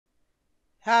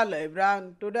Hello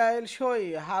everyone, today I will show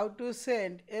you how to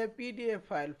send a PDF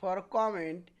file for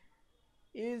comment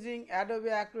using Adobe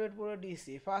Acrobat Pro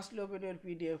DC. First open your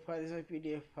PDF file, this is a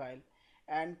PDF file,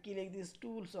 and click this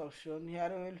tools option.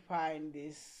 Here we will find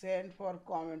this send for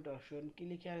comment option.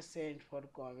 Click here send for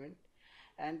comment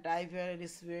and type here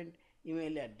recipient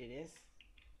email address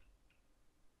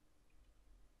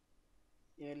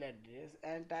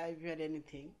and type here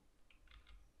anything,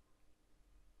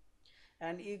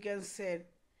 and you can set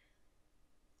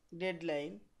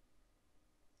deadline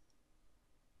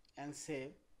and save,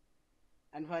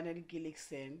 and finally click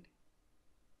send.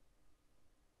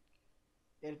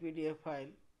 Your PDF file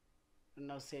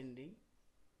now sending.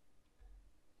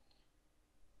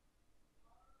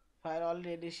 File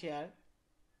already shared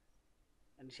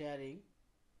and sharing.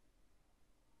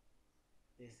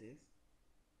 This is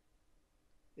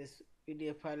this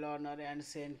PDF file honor and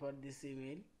send for this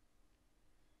email.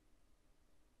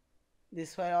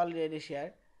 This file already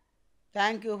shared.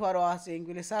 Thank you for watching.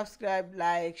 Please subscribe,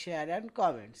 like, share and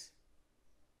comments.